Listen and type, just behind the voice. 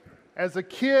As a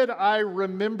kid, I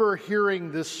remember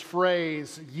hearing this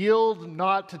phrase, yield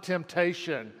not to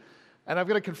temptation. And I'm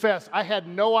going to confess, I had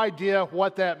no idea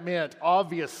what that meant,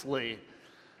 obviously,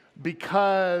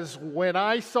 because when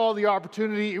I saw the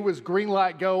opportunity, it was green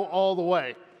light, go all the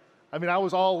way. I mean, I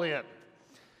was all in.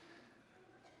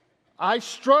 I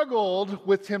struggled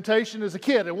with temptation as a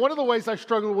kid, and one of the ways I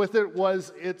struggled with it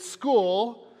was at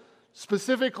school,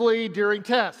 specifically during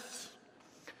tests.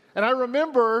 And I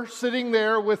remember sitting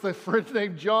there with a friend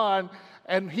named John,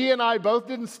 and he and I both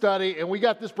didn't study, and we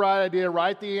got this bright idea,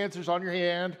 write the answers on your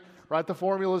hand, write the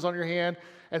formulas on your hand.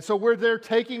 And so we're there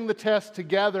taking the test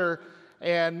together,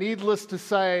 and needless to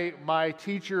say, my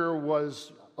teacher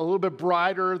was a little bit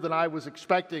brighter than I was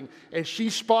expecting, and she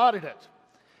spotted it.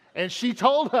 And she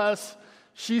told us,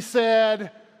 she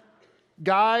said,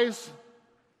 guys,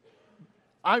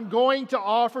 I'm going to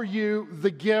offer you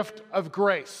the gift of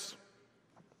grace.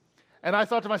 And I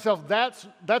thought to myself,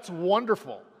 that's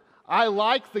wonderful. I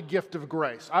like the gift of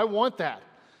grace. I want that.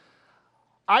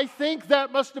 I think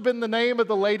that must have been the name of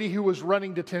the lady who was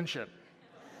running detention.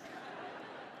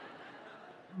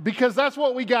 Because that's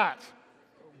what we got.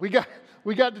 We got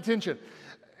detention.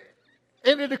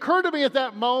 And it occurred to me at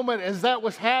that moment as that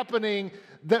was happening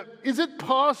that is it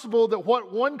possible that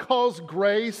what one calls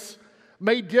grace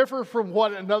may differ from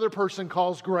what another person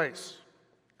calls grace?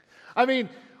 I mean,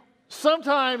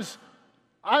 sometimes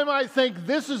I might think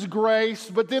this is grace,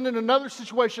 but then in another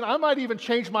situation, I might even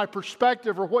change my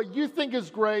perspective, or what you think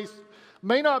is grace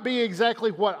may not be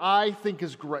exactly what I think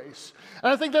is grace.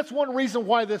 And I think that's one reason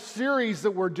why this series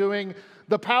that we're doing,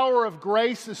 The Power of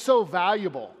Grace, is so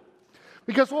valuable.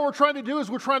 Because what we're trying to do is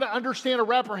we're trying to understand or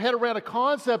wrap our head around a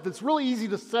concept that's really easy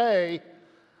to say,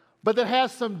 but that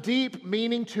has some deep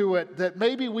meaning to it that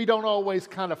maybe we don't always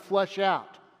kind of flesh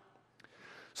out.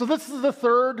 So this is the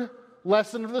third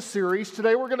lesson of the series.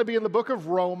 Today we're going to be in the book of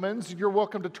Romans. You're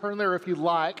welcome to turn there if you'd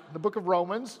like. The book of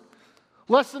Romans.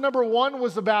 Lesson number 1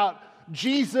 was about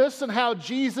Jesus and how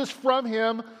Jesus, from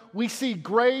him, we see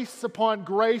grace upon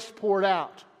grace poured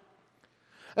out.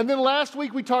 And then last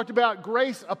week we talked about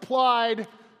grace applied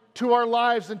to our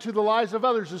lives and to the lives of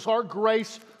others as our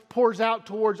grace pours out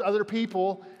towards other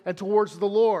people and towards the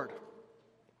Lord.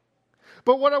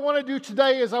 But what I want to do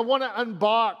today is I want to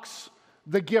unbox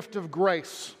the gift of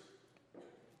grace.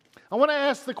 I want to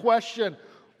ask the question,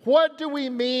 what do we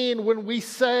mean when we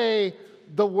say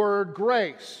the word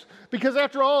grace? Because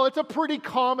after all, it's a pretty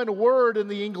common word in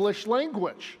the English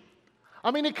language.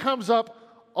 I mean, it comes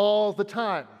up all the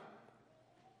time.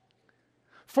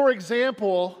 For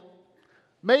example,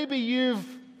 maybe you've,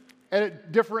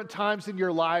 at different times in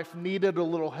your life, needed a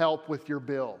little help with your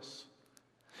bills.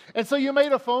 And so you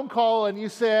made a phone call and you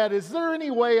said, is there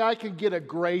any way I can get a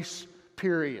grace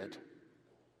period?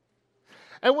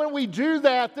 And when we do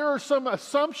that, there are some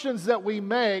assumptions that we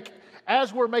make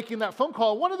as we're making that phone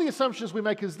call. One of the assumptions we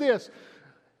make is this: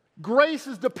 grace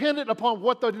is dependent upon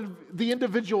what the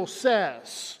individual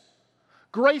says.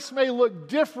 Grace may look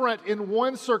different in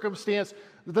one circumstance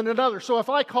than another. So if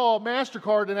I call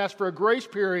MasterCard and ask for a grace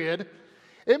period,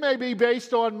 it may be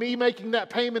based on me making that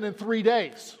payment in 3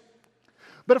 days.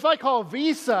 But if I call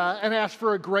Visa and ask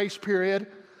for a grace period,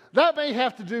 that may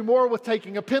have to do more with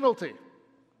taking a penalty.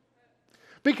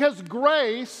 Because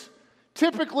grace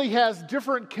typically has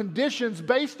different conditions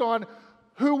based on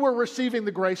who we're receiving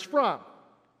the grace from.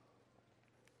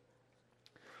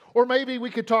 Or maybe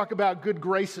we could talk about good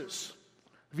graces.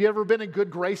 Have you ever been in good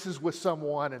graces with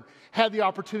someone and had the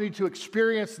opportunity to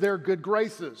experience their good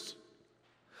graces?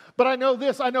 But I know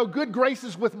this, I know good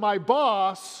graces with my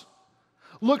boss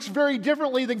looks very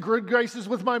differently than good graces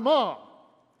with my mom.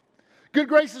 Good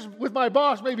graces with my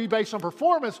boss may be based on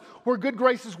performance, where good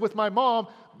graces with my mom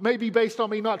may be based on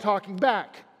me not talking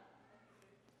back.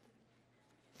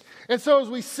 And so as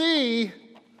we see,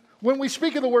 when we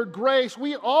speak of the word grace,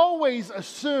 we always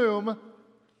assume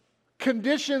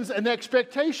conditions and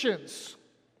expectations.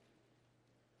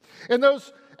 And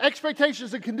those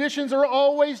expectations and conditions are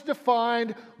always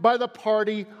defined by the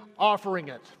party offering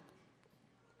it.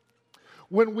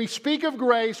 When we speak of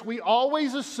grace, we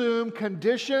always assume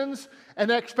conditions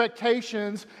and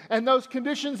expectations, and those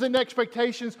conditions and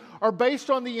expectations are based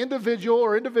on the individual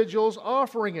or individuals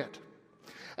offering it.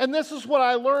 And this is what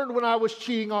I learned when I was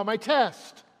cheating on my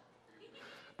test.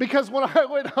 Because when I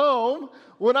went home,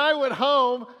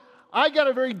 I got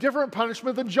a very different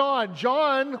punishment than John.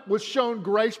 John was shown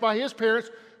grace by his parents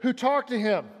who talked to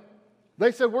him.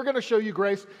 They said, we're going to show you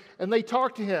grace, and they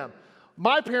talked to him.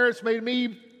 My parents made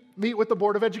me meet with the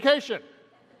Board of Education.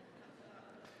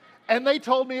 And they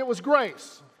told me it was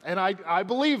grace, and I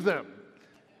believe them.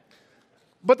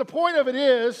 But the point of it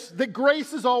is that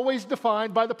grace is always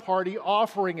defined by the party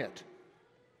offering it.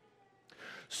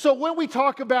 So when we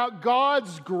talk about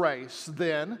God's grace,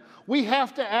 then, we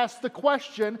have to ask the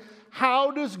question,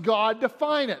 how does God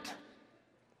define it?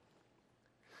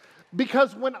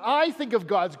 Because when I think of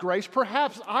God's grace,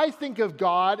 perhaps I think of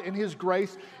God and His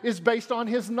grace is based on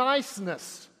His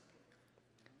niceness.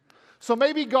 So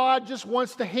maybe God just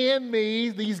wants to hand me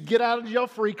these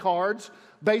get-out-of-jail-free cards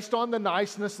based on the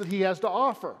niceness that He has to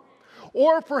offer.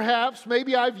 Or perhaps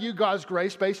maybe I view God's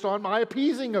grace based on my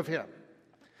appeasing of Him.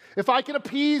 If I can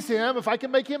appease Him, if I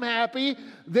can make Him happy,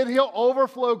 then He'll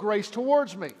overflow grace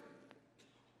towards me.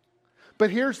 But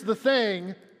here's the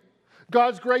thing,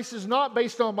 God's grace is not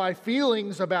based on my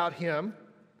feelings about Him,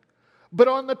 but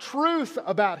on the truth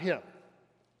about Him.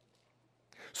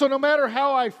 So no matter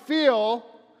how I feel,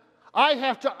 I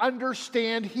have to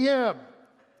understand Him.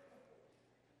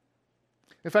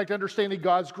 In fact, understanding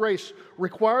God's grace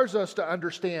requires us to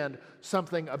understand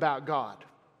something about God.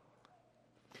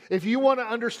 If you want to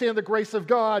understand the grace of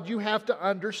God, you have to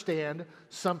understand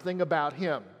something about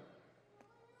Him.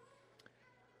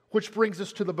 Which brings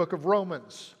us to the book of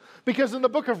Romans. Because in the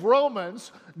book of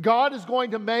Romans, God is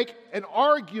going to make an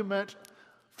argument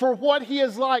for what He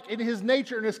is like in His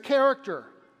nature and His character,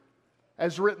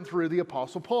 as written through the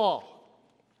Apostle Paul.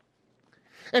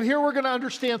 And here we're going to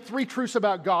understand three truths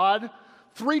about God,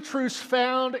 three truths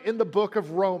found in the book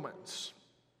of Romans.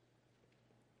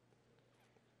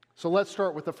 So let's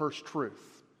start with the first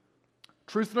truth.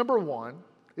 Truth number one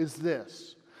is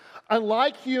this.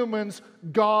 Unlike humans,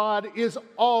 God is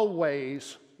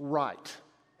always right.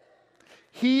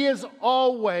 He is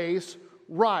always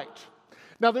right.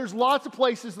 Now, there's lots of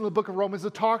places in the book of Romans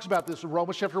that talks about this. In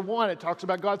Romans chapter 1, it talks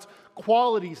about God's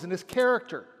qualities and His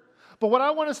character. But what I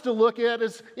want us to look at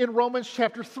is in Romans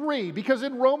chapter 3, because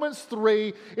in Romans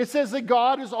 3, it says that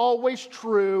God is always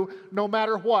true no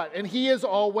matter what, and He is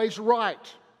always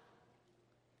right.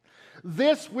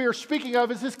 This we are speaking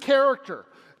of is His character.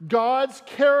 God's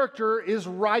character is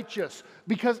righteous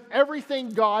because everything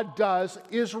God does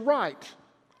is right,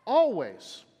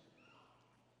 always.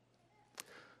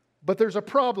 But there's a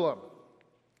problem,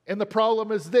 and the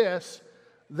problem is this,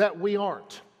 that we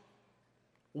aren't.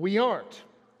 We aren't.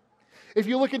 If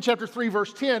you look in chapter 3,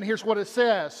 verse 10, here's what it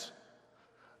says.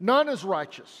 None is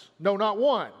righteous, no, not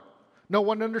one. No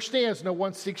one understands, no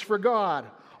one seeks for God.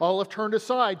 All have turned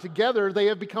aside. Together they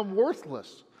have become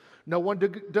worthless. No one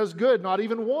does good, not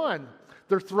even one.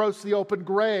 Their throats the open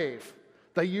grave.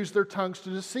 They use their tongues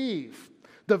to deceive.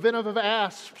 The venom of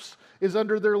asps is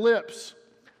under their lips.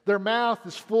 Their mouth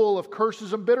is full of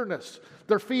curses and bitterness.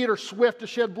 Their feet are swift to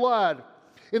shed blood.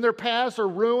 In their paths are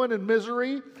ruin and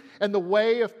misery, and the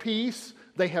way of peace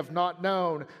they have not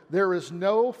known. There is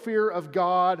no fear of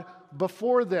God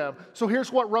before them. So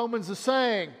here's what Romans is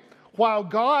saying. While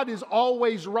God is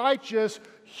always righteous,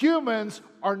 humans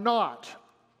are not.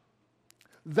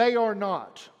 They are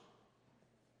not.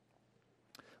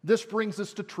 This brings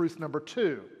us to truth number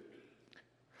 2.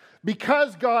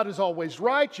 Because God is always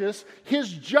righteous,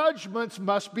 His judgments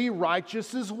must be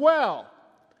righteous as well.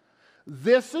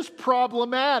 This is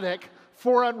problematic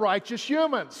for unrighteous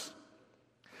humans.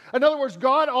 In other words,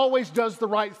 God always does the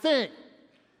right thing.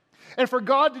 And for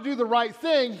God to do the right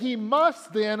thing, He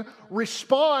must then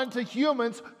respond to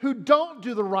humans who don't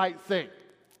do the right thing.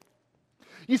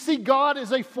 You see, God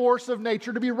is a force of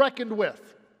nature to be reckoned with.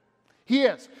 He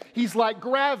is. He's like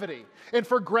gravity. And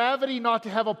for gravity not to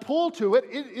have a pull to it,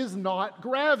 it is not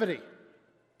gravity.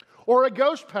 Or a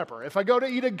ghost pepper. If I go to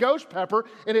eat a ghost pepper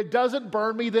and it doesn't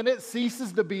burn me, then it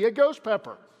ceases to be a ghost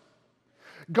pepper.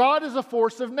 God is a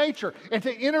force of nature, and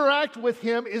to interact with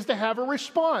Him is to have a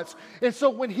response. And so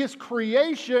when His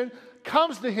creation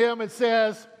comes to Him and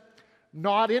says,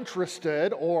 not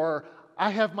interested, or I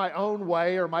have my own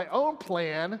way or my own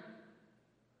plan,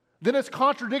 then it's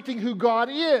contradicting who God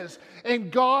is.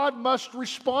 And God must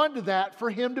respond to that for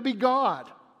Him to be God.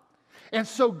 And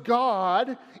so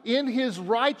God, in His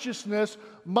righteousness,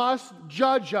 must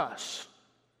judge us.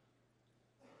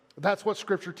 That's what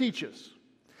Scripture teaches.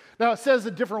 Now, it says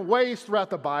it different ways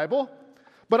throughout the Bible,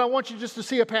 but I want you just to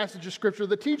see a passage of Scripture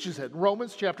that teaches it.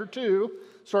 Romans chapter 2,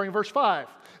 starting in verse 5.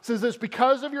 It says this,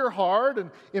 because of your hard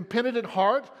and impenitent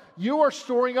heart, you are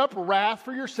storing up wrath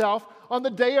for yourself on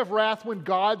the day of wrath when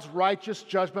God's righteous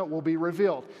judgment will be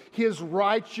revealed. His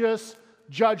righteous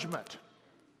judgment.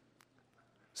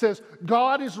 Says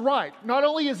God is right. Not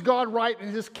only is God right in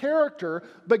His character,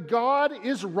 but God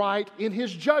is right in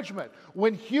His judgment.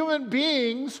 When human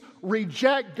beings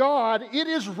reject God, it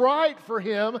is right for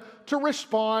Him to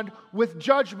respond with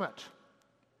judgment.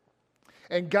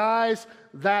 And guys,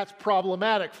 that's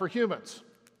problematic for humans.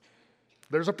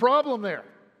 There's a problem there.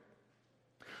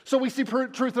 So we see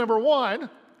truth number one,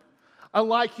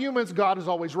 unlike humans, God is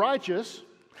always righteous.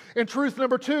 And truth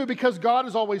number two, because God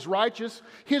is always righteous,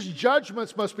 his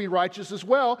judgments must be righteous as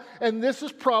well. And this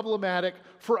is problematic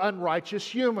for unrighteous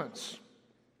humans.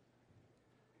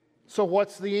 So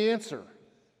what's the answer?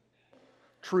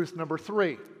 Truth number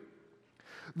three.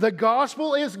 The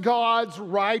gospel is God's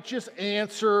righteous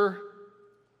answer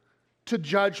to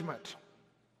judgment.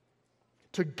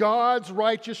 To God's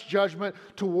righteous judgment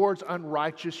towards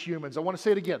unrighteous humans. I want to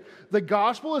say it again. The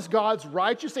gospel is God's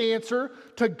righteous answer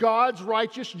to God's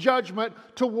righteous judgment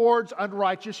towards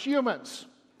unrighteous humans.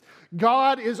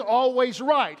 God is always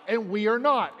right, and we are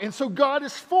not. And so God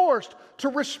is forced to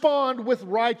respond with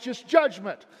righteous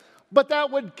judgment. But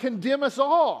that would condemn us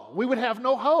all. We would have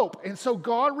no hope. And so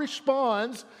God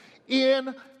responds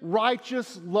in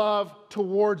righteous love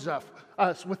towards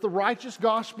us with the righteous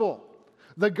gospel.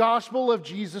 The gospel of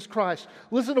Jesus Christ.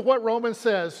 Listen to what Romans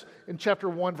says in chapter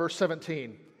 1, verse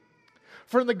 17.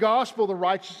 For in the gospel, the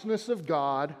righteousness of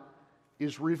God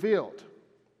is revealed.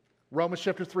 Romans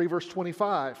chapter 3, verse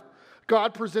 25.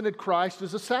 God presented Christ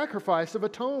as a sacrifice of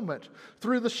atonement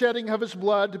through the shedding of his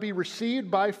blood to be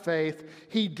received by faith.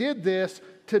 He did this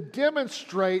to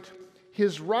demonstrate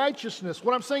his righteousness.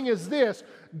 What I'm saying is this: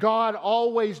 God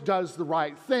always does the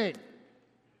right thing.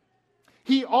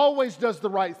 He always does the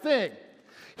right thing.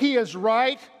 He is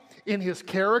right in his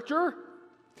character,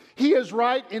 he is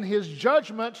right in his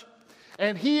judgment,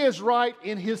 and he is right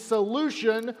in his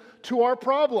solution to our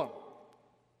problem.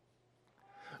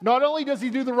 Not only does he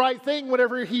do the right thing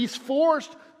whenever he's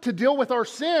forced to deal with our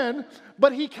sin,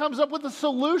 but he comes up with a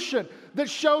solution that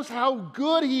shows how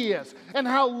good he is and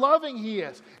how loving he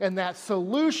is. And that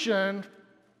solution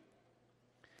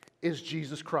is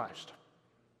Jesus Christ.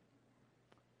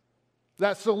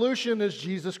 That solution is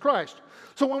Jesus Christ.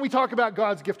 So when we talk about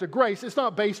God's gift of grace, it's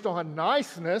not based on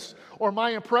niceness or my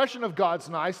impression of God's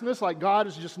niceness, like God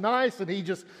is just nice and he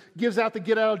just gives out the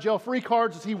get-out-of-jail-free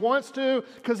cards as he wants to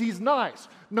because he's nice.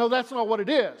 No, that's not what it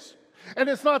is. And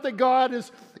it's not that God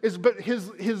but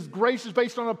his grace is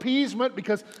based on appeasement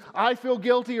because I feel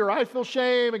guilty or I feel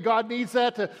shame and God needs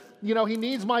that to, he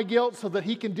needs my guilt so that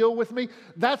he can deal with me.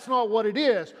 That's not what it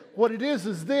is. What it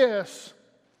is this: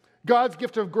 God's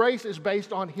gift of grace is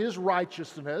based on his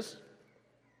righteousness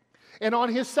and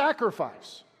on his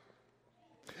sacrifice.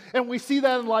 And we see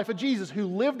that in the life of Jesus, who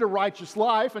lived a righteous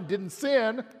life and didn't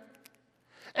sin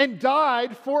and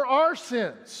died for our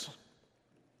sins.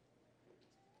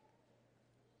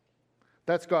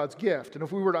 That's God's gift. And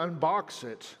if we were to unbox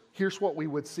it, here's what we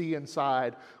would see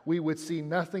inside. We would see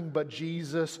nothing but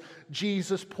Jesus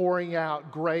pouring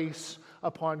out grace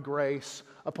upon grace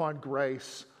upon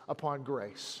grace upon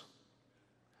grace.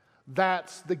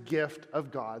 That's the gift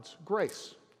of God's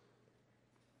grace.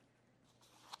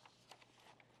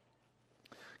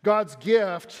 God's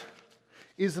gift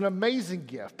is an amazing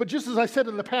gift. But just as I said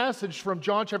in the passage from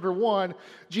John chapter 1,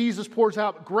 Jesus pours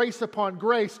out grace upon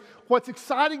grace. What's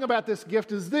exciting about this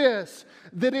gift is this: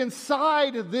 that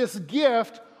inside this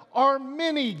gift are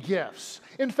many gifts.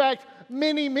 In fact,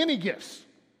 many, many gifts.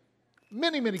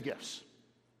 Many, many gifts.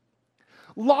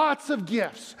 Lots of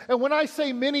gifts. And when I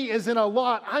say many as in a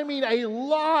lot, I mean a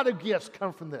lot of gifts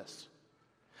come from this.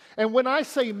 And when I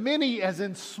say many as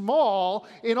in small,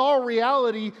 in all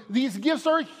reality, these gifts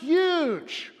are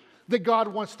huge that God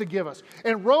wants to give us.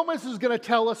 And Romans is going to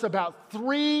tell us about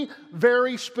three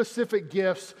very specific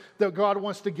gifts that God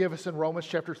wants to give us in Romans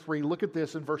chapter 3. Look at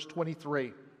this in verse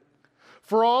 23.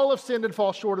 For all have sinned and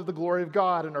fall short of the glory of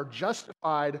God and are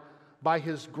justified by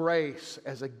his grace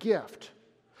as a gift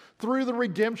through the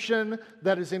redemption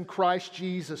that is in Christ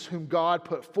Jesus, whom God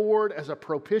put forward as a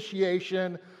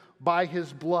propitiation by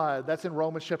his blood. That's in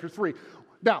Romans chapter 3.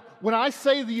 Now, when I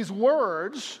say these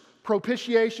words,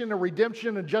 propitiation and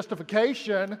redemption and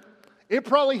justification, it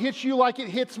probably hits you like it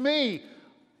hits me.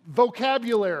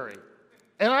 Vocabulary.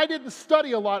 And I didn't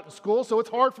study a lot in school, so it's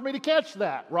hard for me to catch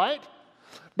that, right?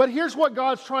 But here's what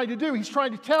God's trying to do. He's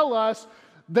trying to tell us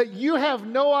that you have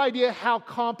no idea how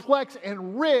complex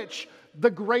and rich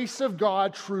the grace of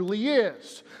God truly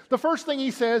is. The first thing he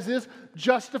says is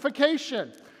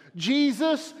justification.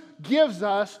 Jesus gives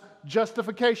us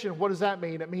justification. What does that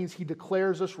mean? It means he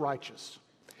declares us righteous.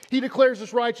 He declares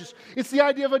us righteous. It's the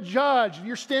idea of a judge.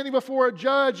 You're standing before a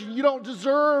judge and you don't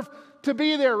deserve to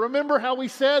be there. Remember how we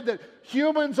said that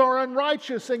humans are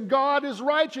unrighteous and God is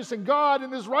righteous, and God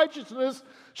in his righteousness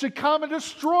should come and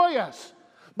destroy us.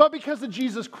 But because of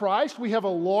Jesus Christ, we have a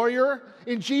lawyer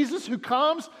in Jesus who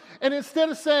comes, and instead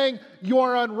of saying, you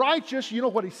are unrighteous, you know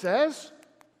what he says?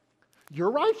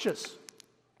 You're righteous.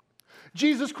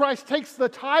 Jesus Christ takes the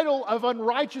title of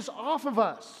unrighteous off of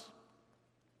us.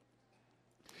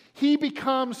 He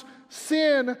becomes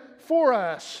sin for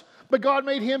us. But God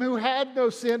made him who had no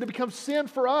sin to become sin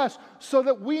for us so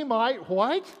that we might,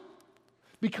 what?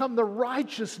 Become the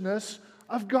righteousness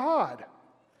of God.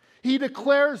 He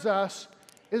declares us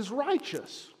as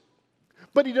righteous.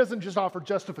 But he doesn't just offer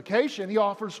justification, he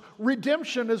offers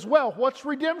redemption as well. What's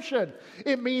redemption?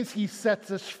 It means he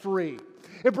sets us free.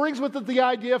 It brings with it the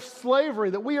idea of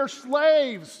slavery, that we are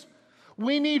slaves.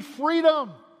 We need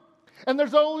freedom. And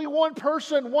there's only one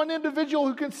person, one individual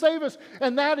who can save us,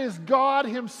 and that is God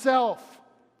himself.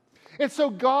 And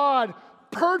so God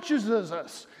purchases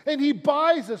us, and he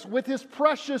buys us with his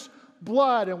precious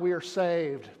blood, and we are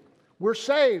saved. We're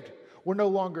saved. We're no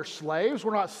longer slaves.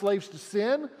 We're not slaves to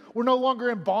sin. We're no longer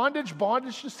in bondage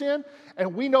to sin,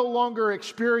 and we no longer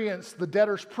experience the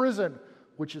debtor's prison,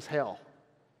 which is hell.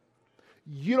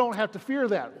 You don't have to fear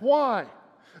that. Why?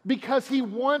 Because he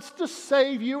wants to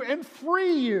save you and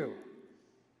free you.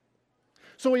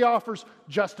 So he offers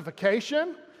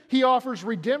justification, he offers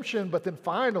redemption, but then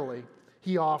finally,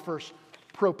 he offers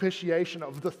propitiation.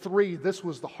 Of the three, this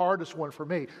was the hardest one for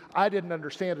me. I didn't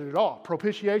understand it at all.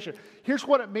 Propitiation. Here's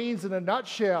what it means in a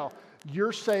nutshell.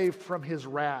 You're saved from his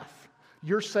wrath.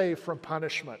 You're saved from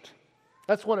punishment.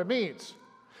 That's what it means.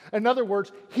 In other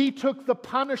words, he took the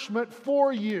punishment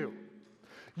for you.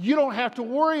 You don't have to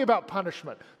worry about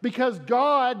punishment because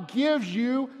God gives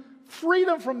you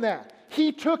freedom from that.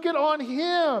 He took it on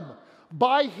him.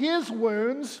 By his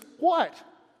wounds, what?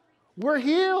 We're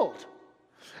healed.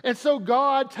 And so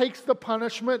God takes the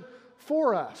punishment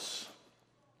for us.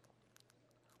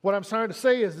 What I'm trying to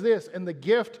say is this: in the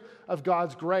gift of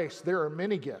God's grace, there are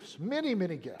many gifts, many,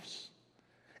 many gifts.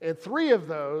 And three of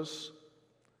those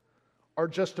are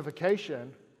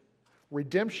justification,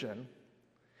 redemption,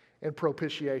 and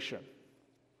propitiation.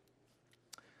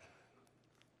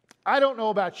 I don't know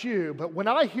about you, but when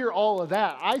I hear all of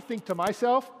that, I think to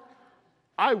myself,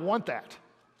 I want that.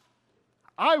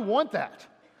 I want that.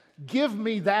 Give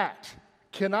me that.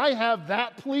 Can I have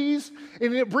that, please?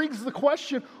 And it brings the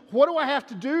question, what do I have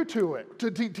to do to it, to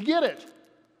get it?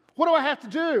 What do I have to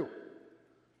do?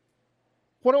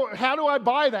 How do I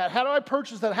buy that? How do I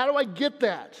purchase that? How do I get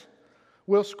that?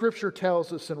 Well, Scripture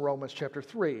tells us in Romans chapter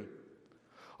 3,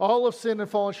 all have sinned and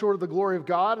fallen short of the glory of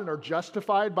God and are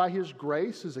justified by his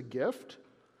grace as a gift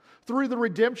through the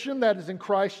redemption that is in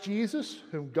Christ Jesus,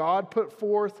 whom God put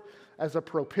forth as a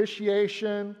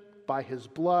propitiation by his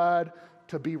blood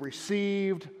to be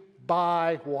received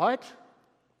by what?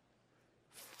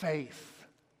 Faith.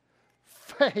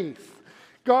 Faith.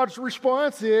 God's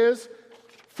response is,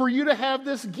 for you to have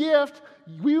this gift,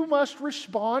 you must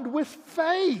respond with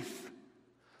faith.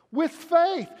 With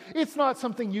faith. It's not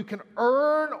something you can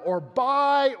earn or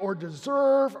buy or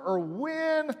deserve or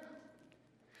win.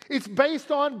 It's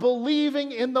based on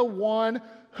believing in the one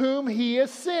whom he has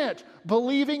sent.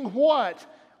 Believing what?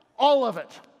 All of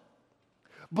it.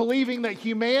 Believing that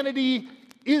humanity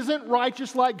isn't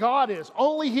righteous like God is.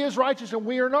 Only he is righteous and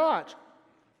we are not.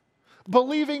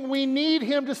 Believing we need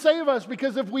him to save us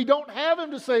because if we don't have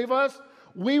him to save us,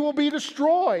 we will be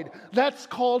destroyed. That's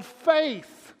called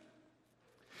faith.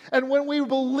 And when we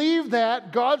believe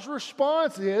that, God's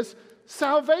response is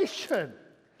salvation.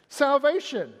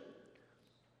 Salvation.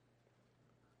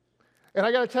 And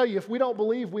I got to tell you, if we don't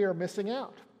believe, we are missing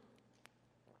out.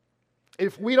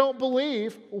 If we don't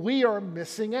believe, we are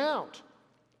missing out.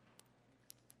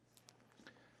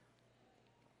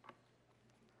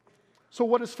 So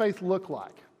what does faith look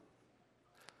like?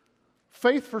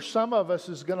 Faith for some of us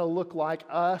is going to look like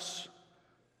us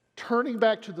turning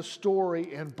back to the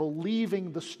story and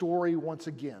believing the story once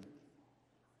again.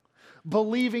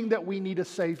 Believing that we need a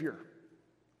Savior.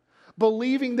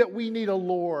 Believing that we need a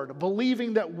Lord.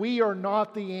 Believing that we are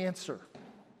not the answer.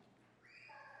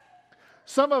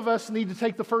 Some of us need to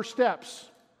take the first steps.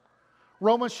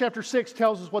 Romans chapter 6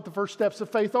 tells us what the first steps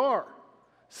of faith are.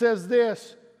 It says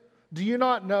this, do you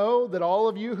not know that all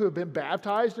of you who have been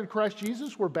baptized in Christ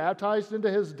Jesus were baptized into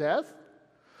his death?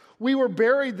 We were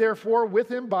buried, therefore, with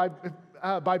him by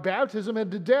baptism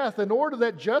into death, in order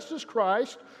that just as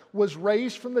Christ was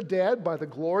raised from the dead by the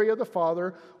glory of the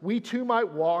Father, we too might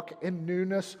walk in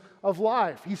newness of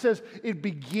life. He says it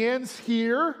begins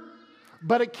here,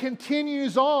 but it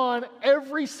continues on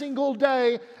every single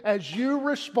day as you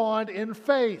respond in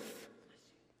faith.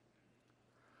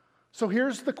 So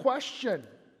here's the question.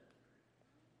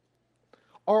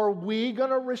 Are we going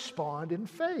to respond in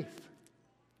faith?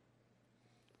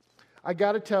 I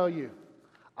got to tell you,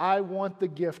 I want the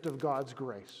gift of God's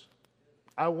grace.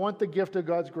 I want the gift of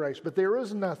God's grace, but there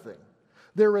is nothing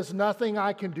There is nothing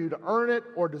I can do to earn it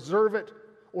or deserve it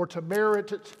or to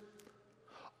merit it.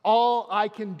 All I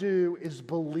can do is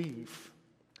believe.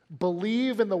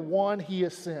 Believe in the one He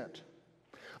has sent.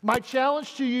 My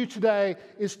challenge to you today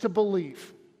is to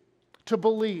believe. To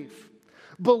believe.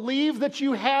 Believe that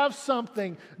you have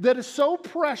something that is so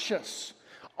precious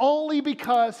only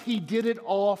because He did it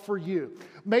all for you.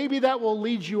 Maybe that will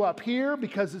lead you up here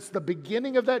because it's the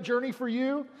beginning of that journey for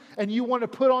you, and you want to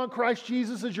put on Christ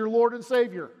Jesus as your Lord and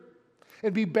Savior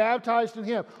and be baptized in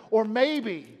Him. Or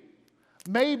maybe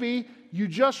you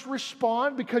just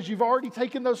respond because you've already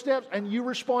taken those steps and you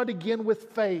respond again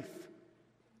with faith.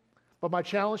 But my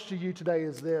challenge to you today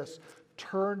is this: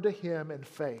 turn to Him in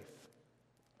faith.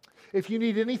 If you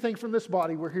need anything from this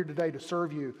body, we're here today to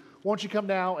serve you. Won't you come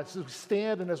now as we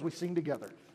stand and as we sing together?